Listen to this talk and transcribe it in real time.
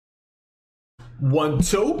One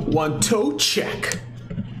toe, check.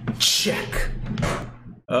 Check.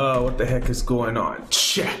 What the heck is going on?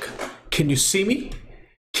 Check. Can you see me?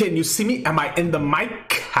 Can you see me? Am I in the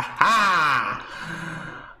mic? Haha.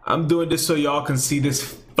 I'm doing this so y'all can see this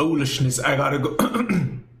foolishness. I gotta go.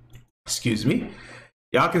 Excuse me.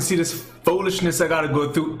 Y'all can see this foolishness I gotta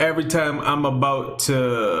go through every time I'm about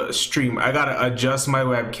to stream. I gotta adjust my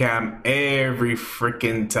webcam every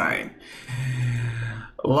freaking time.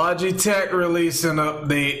 Logitech released an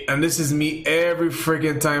update, and this is me every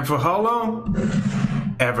freaking time. For how long?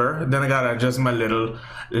 Ever. Then I gotta adjust my little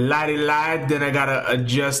light. Then I gotta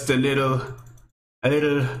adjust a little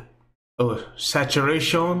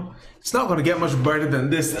saturation. It's not gonna get much better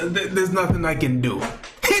than this. There's nothing I can do.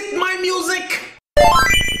 Hit my music.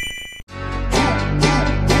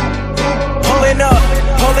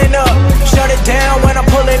 Pulling up, shut it down when I'm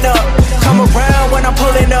pulling up. Come around when I'm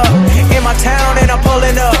pulling up. In my town and I'm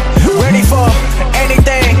pulling up. Ready for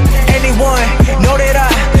anything, anyone. Know that I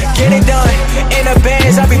get it done. In the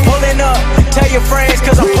bands, I be pulling up. Tell your friends,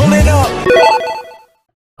 cause I'm pulling up.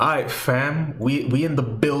 Alright, fam. We in the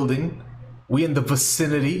building. We in the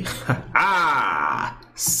vicinity.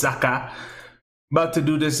 Sucker. About to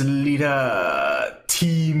do this Lita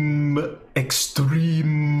Team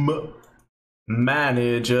Extreme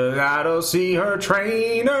Manager. Gotta see her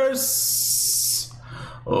trainers.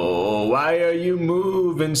 Oh, why are you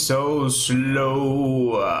moving so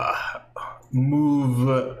slow?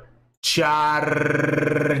 Move.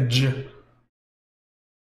 Charge.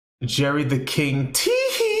 Jerry the King.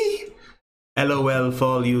 Tee. LOL for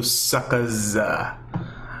all you suckers.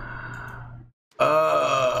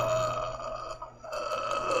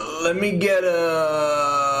 Let me get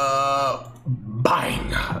a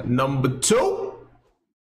bang. Number 2.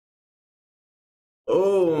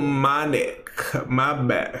 Oh, my neck, my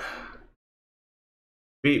back.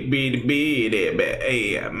 Beat,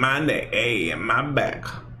 hey, my neck, hey, my back.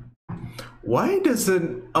 Why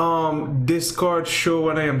doesn't Discord show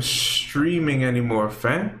when I am streaming anymore,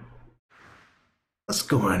 fam? What's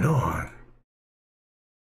going on?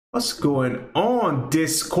 What's going on,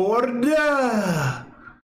 Discord?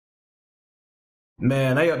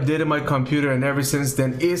 Man, I updated my computer and ever since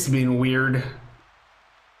then it's been weird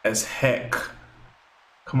as heck.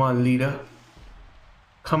 Come on, Lita.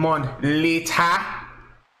 Come on, Lita.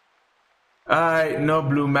 Alright, no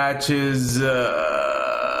blue matches.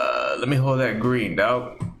 Let me hold that green,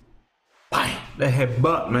 dog. Bye. That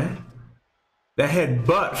headbutt, man. That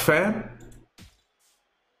headbutt, fam.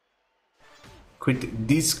 Quit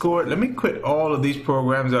Discord. Let me quit all of these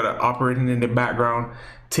programs that are operating in the background,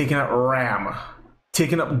 taking up RAM.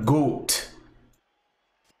 Taking up GOAT.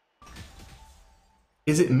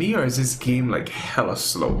 Is it me or is this game like hella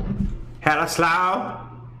slow? Hella slow.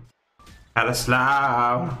 Hella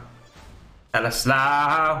slow. Hella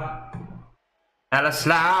slow. Hella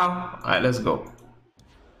slow. Alright, let's go.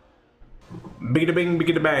 Biggity bing,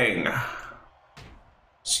 biggity bang.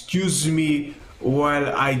 Excuse me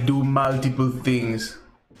while I do multiple things.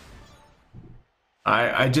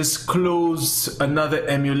 I just closed another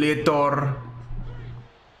emulator.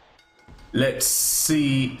 Let's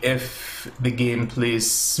see if the game plays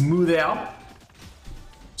smooth out.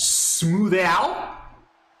 Smooth out.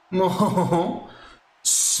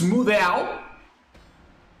 Smooth out.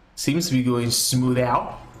 Seems to be going smooth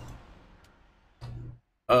out.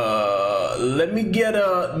 Let me get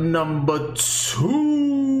a number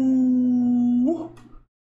 2.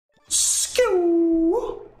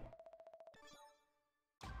 Skew.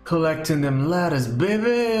 Collecting them ladders,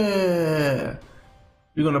 baby.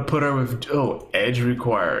 We're gonna put her with, oh, edge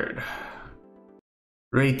required.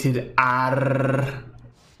 Rated R.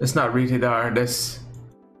 That's not rated R, that's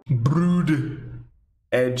brood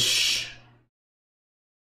edge.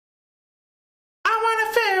 I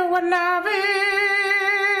wanna feel what love is.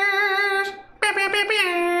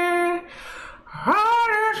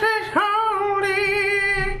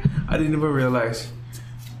 I didn't even realize.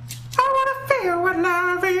 I wanna feel what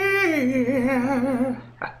love is.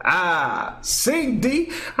 Sing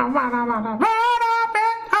D.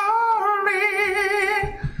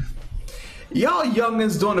 Y'all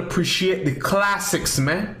youngins don't appreciate the classics,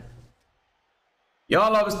 man.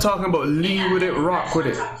 Y'all always talking about lean with it, rock with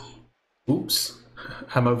it. Oops.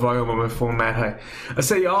 Have my volume on my phone mad high. I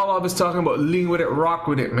say y'all always talking about lean with it, rock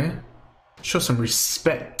with it, man. Show some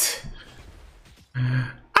respect.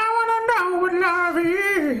 I wanna know what love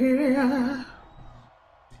is.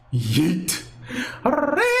 Yeet.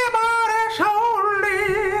 Everybody's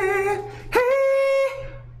holy. Hey,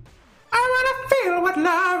 I wanna feel what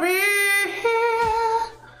love is.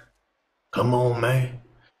 Come on, man.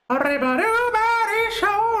 Everybody's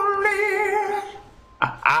holy.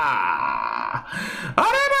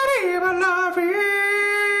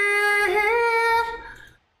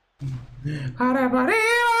 Man,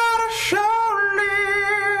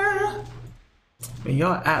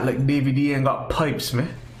 y'all act like Davey D ain't got pipes,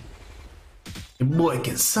 man. Your boy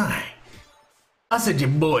can sing. I said your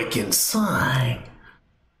boy can sing.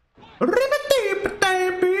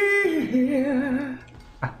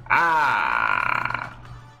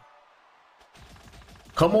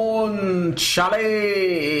 Come on,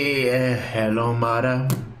 Charlie. Hello, mother.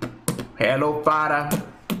 Hello, father.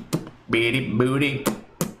 Bitty booty.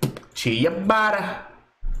 Chia-bada.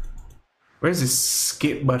 Where's this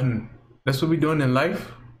skip button? That's what we're doing in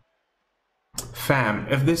life? Fam,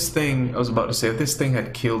 if this thing, I was about to say, if this thing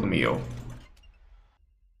had killed me, yo.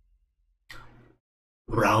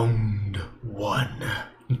 Round 1.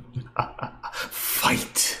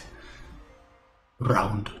 Fight.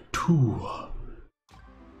 Round 2.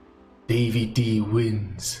 Davey D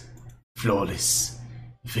wins. Flawless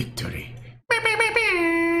victory.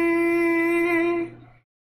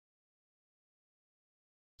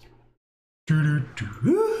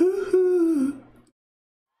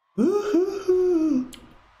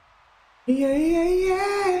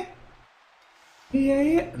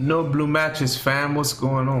 Yeah. No blue matches, fam. What's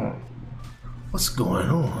going on? What's going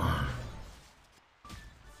on?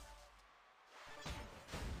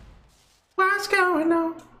 What's going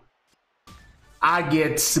on? I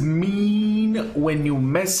get mean when you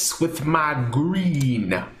mess with my green.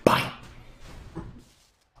 Bye.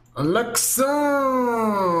 Alexa.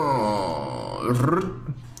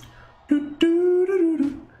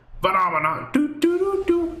 Phenomena.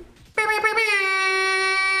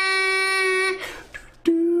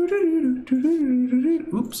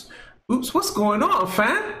 Oops, what's going on,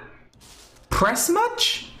 fam? Press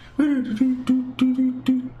much?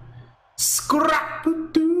 Scrap.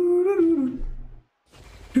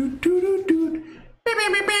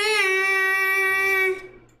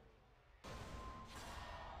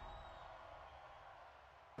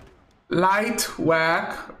 Light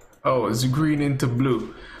whack. Oh, it's green into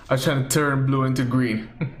blue. I was trying to turn blue into green.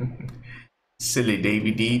 Silly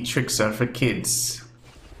Davey D, tricks are for kids.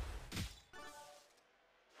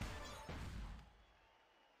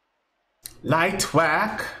 Light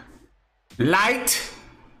whack. Light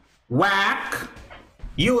whack.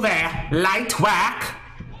 You there, light whack.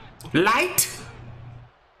 Light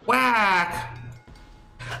whack.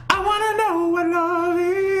 I wanna know what love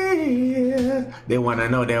is. They wanna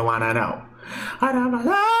know. I don't know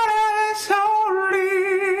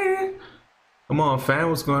only. Come on, fam,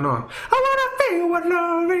 what's going on? I wanna feel what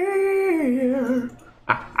love is.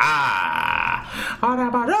 All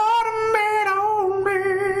about on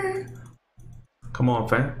me. Come on,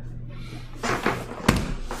 fam.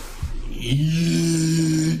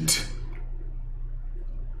 Eat.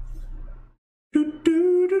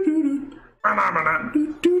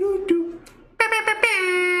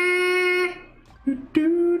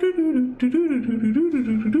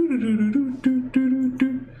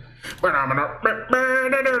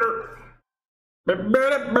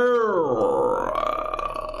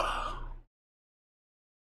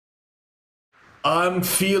 I'm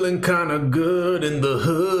feeling kinda good in the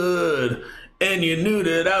hood, and you knew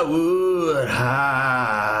that I would.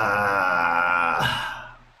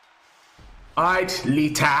 Alright,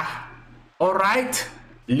 Lita. Alright,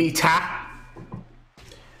 Lita.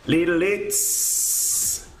 Little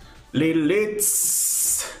Litz.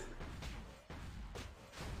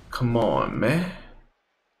 Come on, man.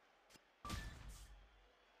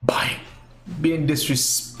 Bye. Being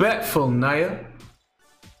disrespectful, Naya.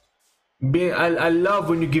 I love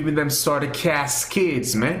when you're giving them starter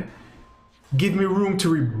cascades, man. Give me room to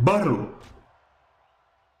rebuttal.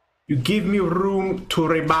 You give me room to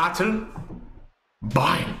rebuttal.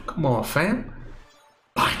 Bye. Come on, fam.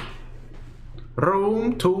 Bye.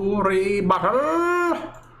 Room to rebuttal.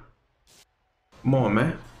 Come on,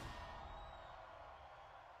 man.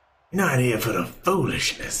 Not here for the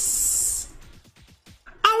foolishness.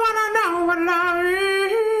 I wanna know what love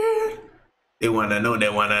is. They wanna know.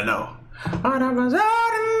 I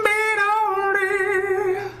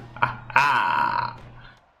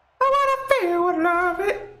wanna feel what love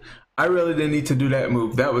is. I really didn't need to do that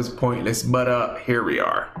move. That was pointless, but here we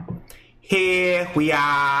are. Here we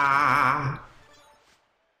are.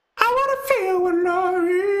 I wanna feel what love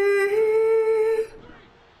is.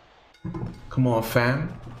 Come on,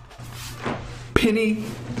 fam. Penny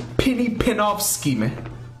Penofsky, man.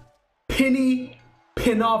 Penny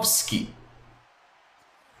Penofsky.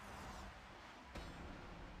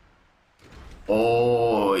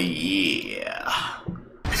 Oh yeah.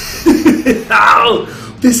 Ow!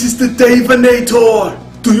 This is the Davinator.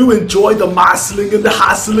 Do you enjoy the muscling and the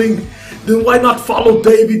hustling? then why not follow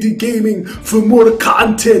Davey the Gaming for more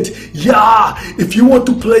content? Yeah, if you want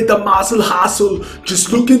to play the Mazel Hassle,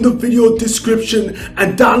 just look in the video description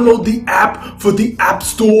and download the app for the App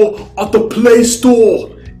Store or the Play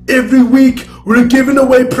Store. Every week we're giving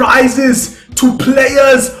away prizes to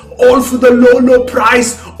players, all for the low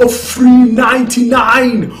price of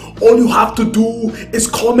 $3.99. All you have to do is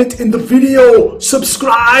comment in the video,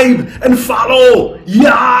 subscribe and follow.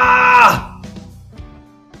 Yeah!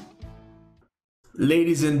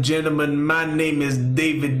 Ladies and gentlemen, my name is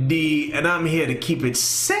David D, and I'm here to keep it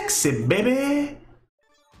sexy, baby.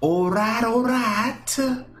 Alright, alright.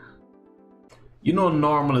 You know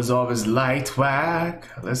normal is always light, whack.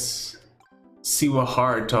 Let's see what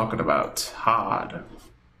hard talking about. Hard.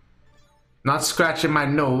 Not scratching my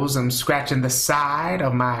nose, I'm scratching the side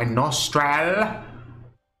of my nostril.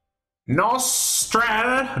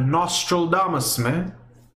 Nostradamus, man.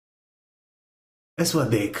 That's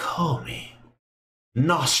what they call me.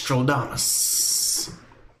 Nostradamus.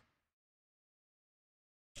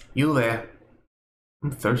 You there?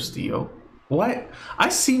 I'm thirsty, yo. What? I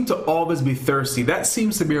seem to always be thirsty. That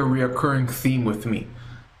seems to be a recurring theme with me.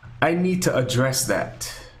 I need to address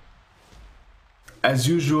that. As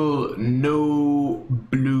usual, no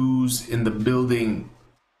blues in the building.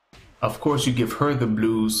 Of course, you give her the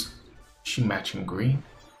blues. She matching green.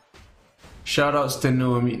 Shoutouts to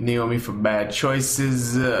Naomi for bad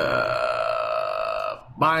choices.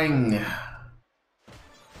 Bang.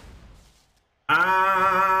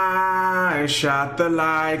 I shot the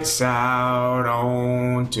lights out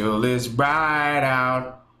on till it's bright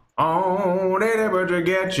out. On it to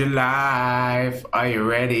get your life. Are you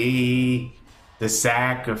ready to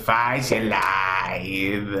sacrifice your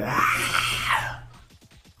life?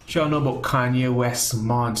 Y'all know about Kanye West's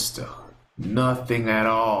Monster? Nothing at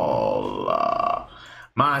all.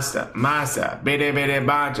 Monster, bitty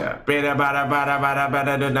banja, bitty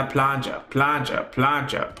bada in the plunger,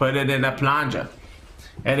 put it in the plunger.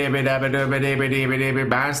 And it be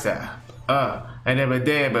monster. And it be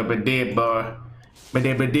dead, but boy. But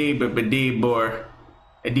it be boy.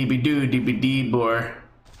 And DB boy.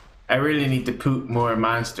 I really need to poop more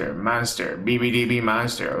monster, BBDB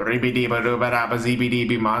monster,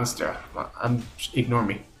 RBDB monster. Ignore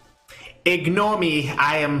me. Ignore me.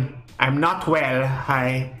 I'm not well.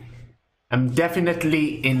 I'm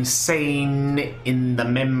definitely insane in the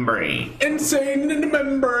membrane. Insane in the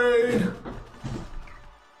membrane.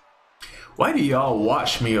 Why do y'all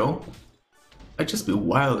watch me, yo? I just be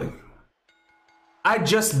wilding.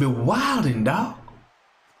 Dog.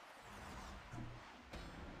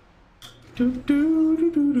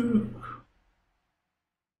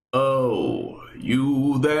 Oh,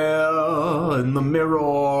 you there in the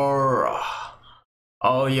mirror.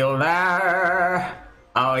 Oh, you're there.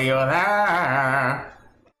 Oh, you're there.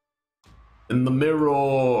 In the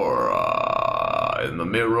mirror. In the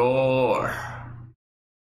mirror.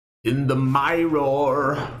 In the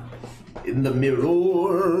mirror. In the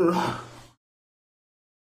mirror.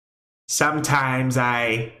 Sometimes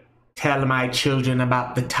I tell my children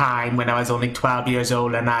about the time when I was only 12 years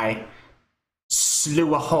old and I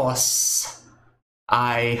slew a horse.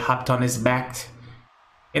 I hopped on his back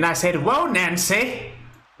and I said, "Whoa, Nancy,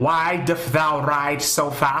 why doth thou ride so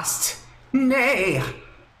fast? Nay,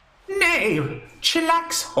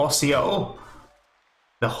 chillax, horsey-o."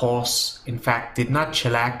 The horse, in fact, did not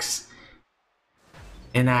chillax,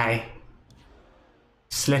 and I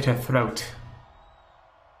slit her throat.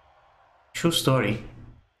 True story.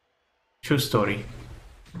 True story.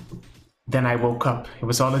 Then I woke up. It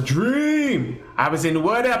was all a dream. I was in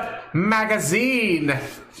What Up magazine.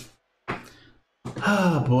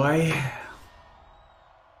 Oh boy.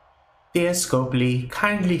 Dear Scopely,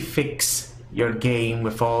 kindly fix your game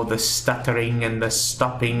with all the stuttering and the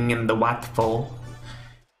stopping and the what for.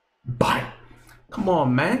 But come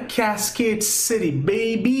on, man. Cascade City,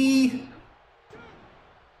 baby.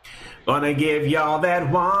 Gonna give y'all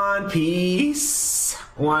that One Piece.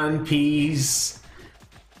 One Piece.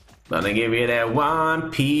 Gonna give you that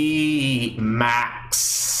One Piece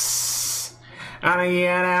max. Gonna give you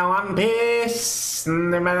that One Piece.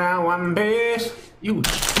 That One Piece. You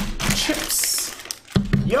chips.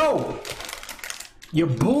 Yo. Your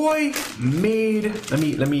boy made.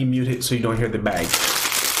 Let me mute it so you don't hear the bag.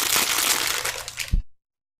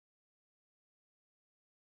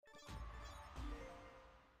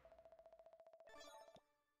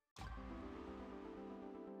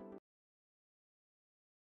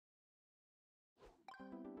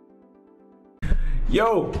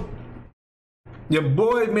 Yo, your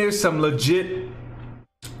boy made some legit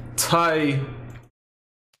Thai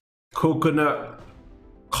coconut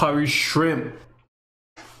curry shrimp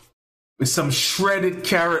with some shredded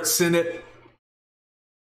carrots in it,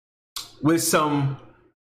 with some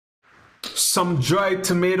dried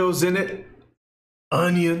tomatoes in it,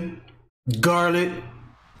 onion, garlic,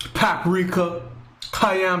 paprika,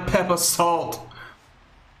 cayenne pepper, salt,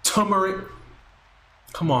 turmeric.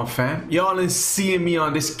 Come on, fam. Y'all ain't seeing me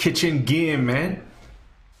on this kitchen game, man.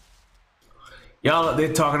 Y'all out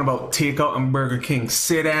there talking about takeout and Burger King.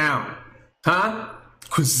 Sit down. Huh?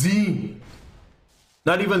 Cuisine.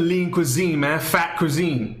 Not even lean cuisine, man. Fat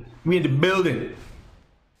cuisine. We in the building.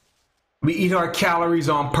 We eat our calories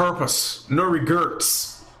on purpose. No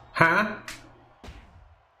regrets. Huh?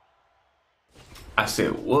 I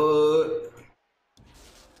said, what?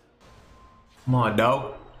 Come on,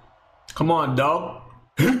 dog. Come on, dog.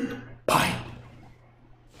 Bye.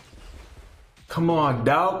 Come on,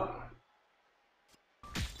 dog.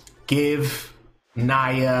 Give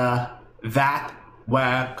Naya that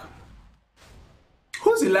whack.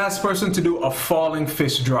 Who's the last person to do a falling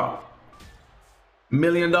fish drop? $1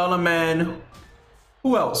 Million Man.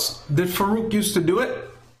 Who else? Did Farouk used to do it?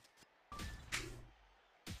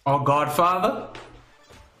 Or Godfather?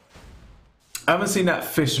 I haven't seen that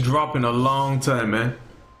fish drop in a long time, man.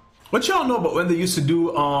 What y'all know about when they used to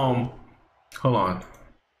do, hold on.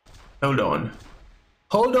 Hold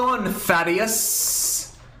on,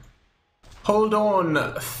 Thaddeus. Hold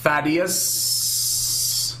on,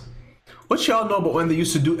 Thaddeus. What y'all know about when they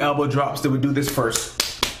used to do elbow drops? They would do this first.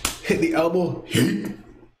 Hit the elbow. Hit.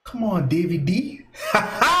 Come on, Davey D. Ha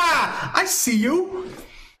ha! I see you.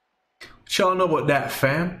 What y'all know about that,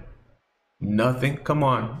 fam? Nothing. Come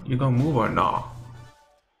on. You gonna move or nah?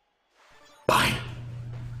 Bye.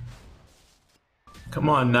 Come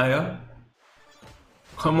on, Naya.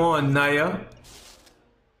 Come on, Naya.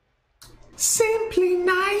 Simply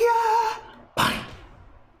Naya. Bye.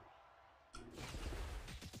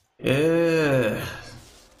 Yeah.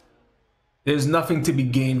 There's nothing to be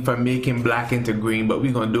gained from making black into green, but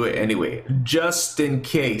we're gonna do it anyway. Just in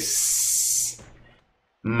case.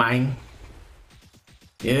 Mine.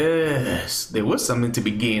 Yes, there was something to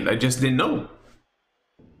be gained. I just didn't know.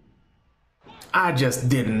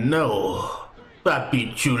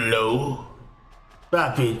 Papi Chulo.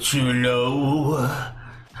 Papi Chulo.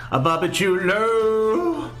 Papi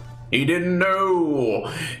Chulo. He didn't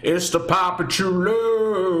know. It's the Papi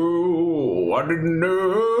Chulo. I didn't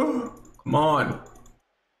know. Come on.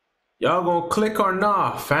 Y'all gonna click or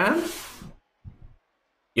not, fam?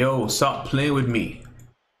 Yo, stop playing with me.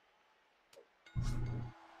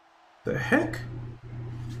 The heck?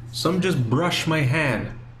 Some just brushed my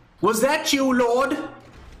hand. Was that you, Lord?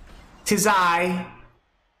 'Tis I,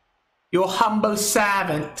 your humble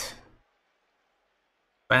servant.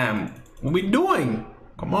 Fam, what we doing?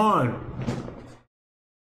 Come on.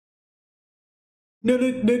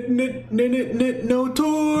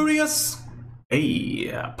 Notorious.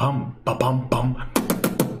 Hey, pum, pum, pum.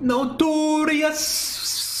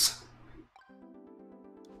 Notorious.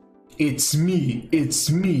 It's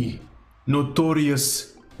me.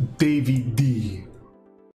 Notorious Davey D.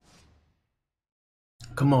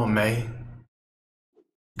 Come on, man.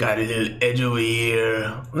 Got a little edge over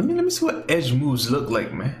here. Let me see what edge moves look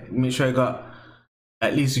like, man. Make sure I got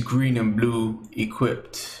at least green and blue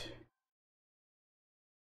equipped.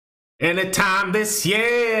 Anytime this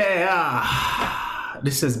year.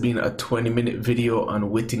 This has been a 20-minute video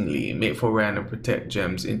unwittingly made for random protect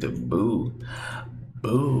gems into boo.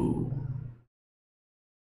 Boo.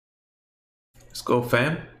 Let's go,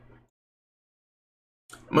 fam.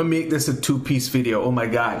 I'm gonna make this a 2-piece video. Oh my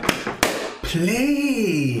god.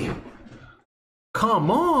 Play. Come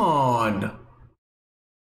on.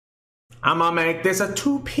 I'm gonna make this a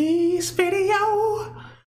 2-piece video.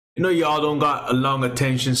 You know y'all don't got a long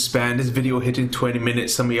attention span. This video hitting 20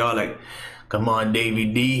 minutes. Some of y'all like, come on, Davey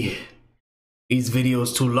D. These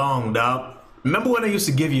videos too long, dog. Remember when I used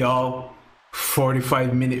to give y'all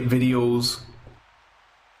 45-minute videos?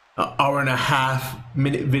 An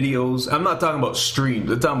hour-and-a-half-minute videos. I'm not talking about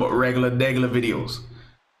streams. I'm talking about regular videos.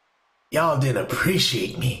 Y'all didn't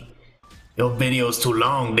appreciate me. Your video's too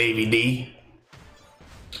long, Davey D.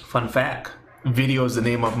 Fun fact. Video is the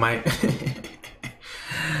name of my...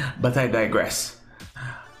 But I digress.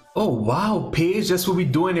 Oh, wow, Paige. That's what we're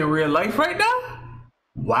doing in real life right now?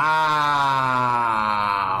 Wow.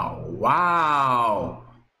 Wow.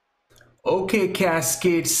 Okay,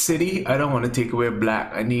 Cascade City. I don't want to take away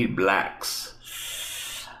black. I need blacks.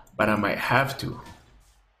 But I might have to.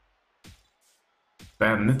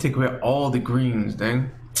 Bam, let's take away all the greens,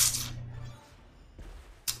 dang.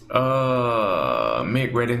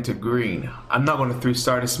 Make red into green. I'm not going to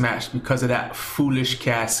 3-star this match because of that foolish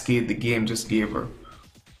cascade the game just gave her.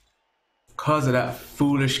 Cause of that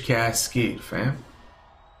foolish cascade, fam.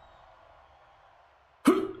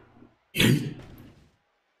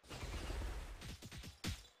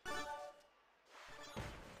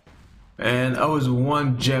 And I was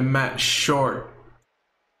one gem match short.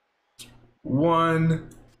 One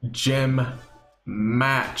gem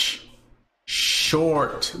match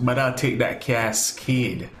short, but I'll take that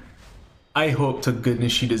cascade. I hope to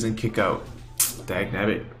goodness she doesn't kick out.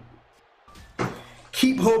 Dagnabbit.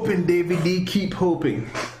 Keep hoping, Davey D. Keep hoping.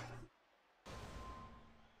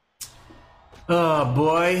 Oh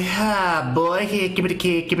boy, boy. Here, give me the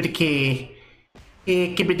key, give me the key.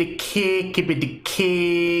 Here, give me the key, give me the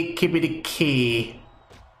key, give me the key.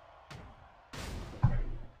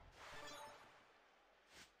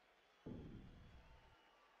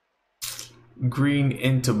 Green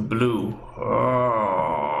into blue. Oh.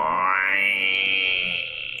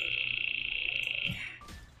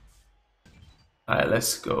 Alright,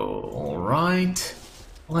 let's go. Alright,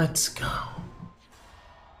 let's go.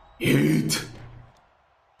 8,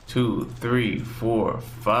 2, 3, 4,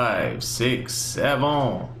 5, 6,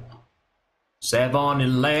 7. 7,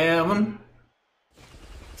 11.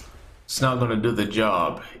 It's not gonna do the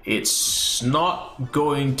job. It's not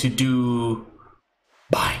going to do.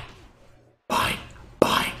 Bye. Bye.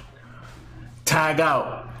 Bye. Tag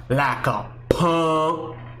out like a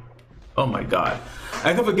punk. Oh my god.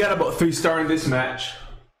 I can forget about 3-star in this match.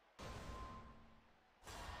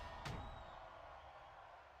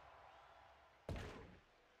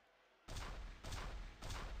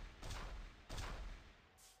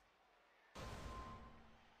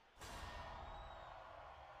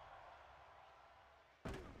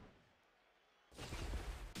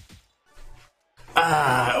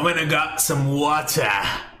 When I got some water.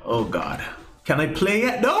 Oh god. Can I play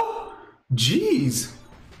it though? Jeez.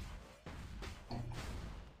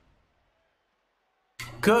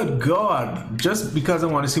 Good god. Just because I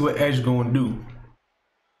want to see what Edge gonna do.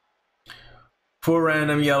 4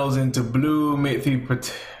 random yellows into blue. Make 3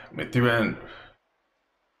 random.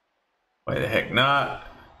 Why the heck not?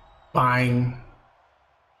 Bang.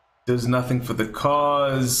 Does nothing for the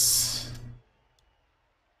cause.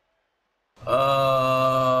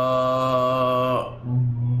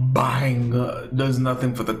 Bang. Does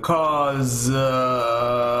nothing for the cause.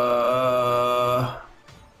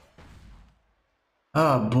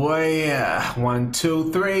 Oh boy. 1,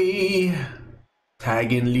 2, 3.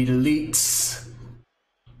 Tag in Lita leaks.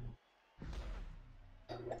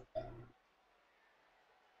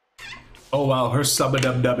 Oh wow, her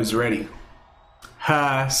Sabadub is ready.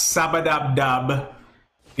 Her Sabadub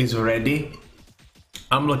is ready.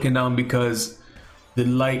 I'm looking down because the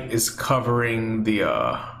light is covering the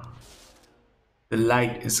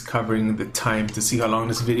light is covering the time to see how long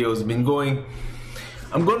this video has been going.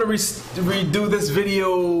 I'm going to redo this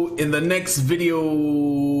video in the next video.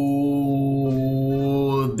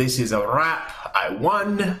 This is a wrap. I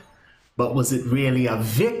won, but was it really a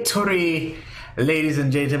victory? Ladies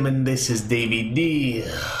and gentlemen, this is Davey D.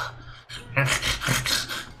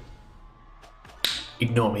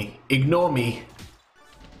 Ignore me. Ignore me.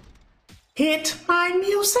 Hit my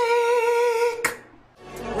music.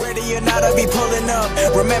 Ready or not, I'll be pulling up.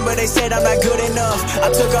 Remember they said I'm not good enough. I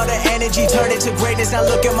took all the energy, turned it to greatness. Now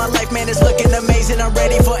look at my life, man, it's looking amazing. I'm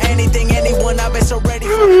ready for anything, anyone. I've been so ready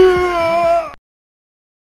for